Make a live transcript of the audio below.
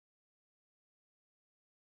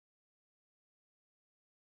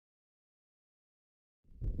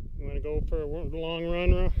You want to go for a long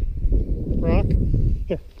run, Rock?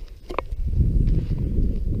 Here.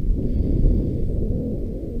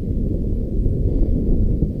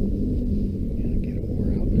 Yeah, get him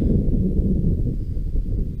more out.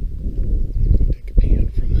 I'll take a pan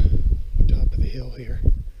from the top of the hill here.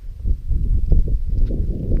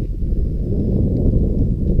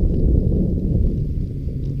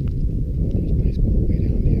 There's a nice boat way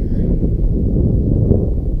down there.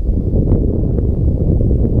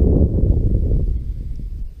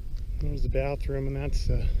 There's the bathroom, and that's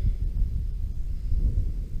the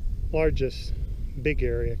largest big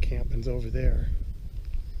area camping's over there.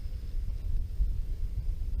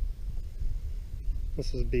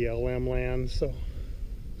 This is BLM land, so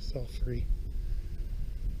it's all free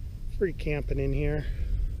camping in here.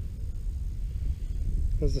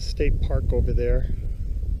 There's a state park over there.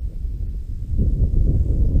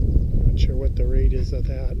 Not sure what the rate is of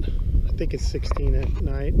that. I think it's 16 at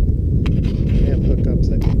night. They have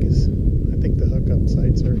hookups. I think the hookup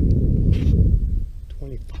sites are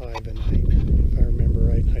 25 a night, if I remember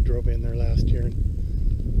right. I drove in there last year and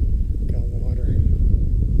got water.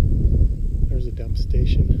 There's a dump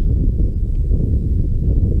station.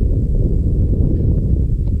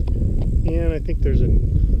 And I think there's a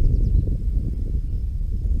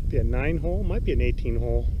 9-hole, might be an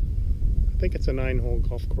 18-hole. I think it's a 9-hole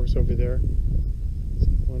golf course over there.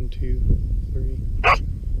 1, 2, 3,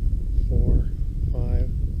 4,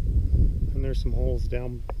 5. And there's some holes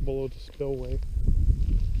down below the spillway.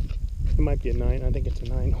 It might be a 9. I think it's a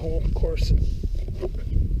 9-hole course.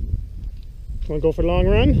 Want to go for a long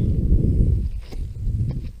run?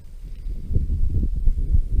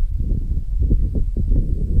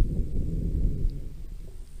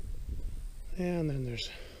 And then there's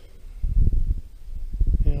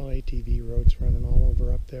ATV roads running all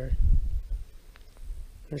over up there.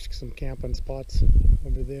 There's some camping spots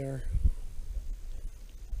over there.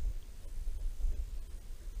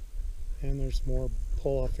 And there's more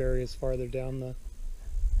pull-off areas farther down the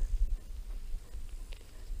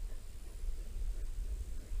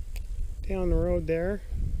road there.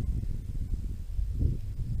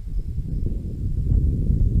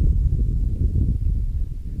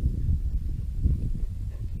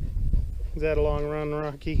 Is that a long run,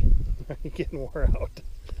 Rocky? Are you getting wore out?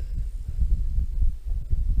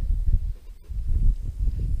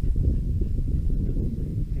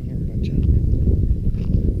 I hear a bunch of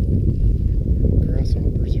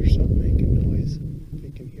grasshoppers or something making noise. If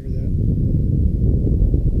you can hear that.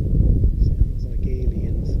 Sounds like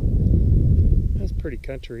aliens. That's pretty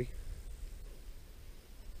country.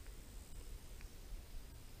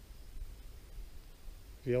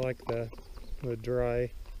 If you like the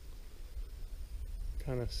dry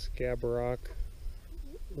kind of scab rock,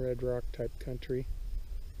 red rock type country,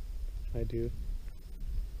 I do.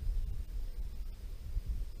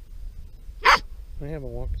 I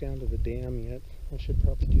haven't walked down to the dam yet. I should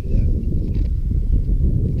probably do that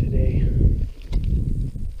today.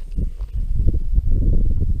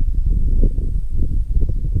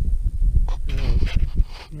 Alright,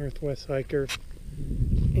 Northwest hiker,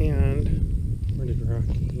 and where did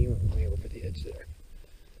Rocky? He went way over the edge there.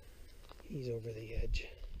 He's over the edge.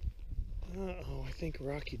 Uh-oh, I think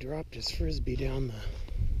Rocky dropped his frisbee down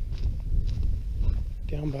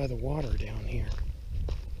by the water down here.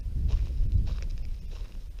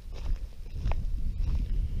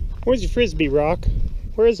 Where's your frisbee, Rock?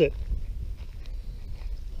 Where is it?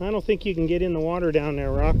 I don't think you can get in the water down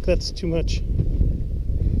there, Rock. That's too much.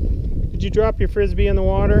 Did you drop your frisbee in the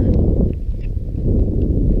water?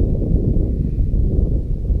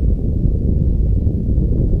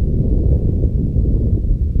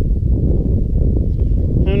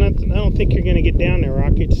 I don't think you're going to get down there,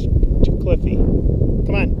 Rocky. It's too cliffy.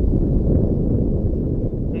 Come on.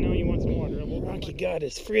 I know you want some water. Rocky got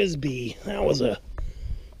his frisbee. That was a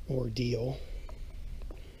ordeal.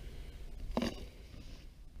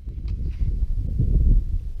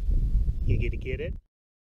 You get to get it?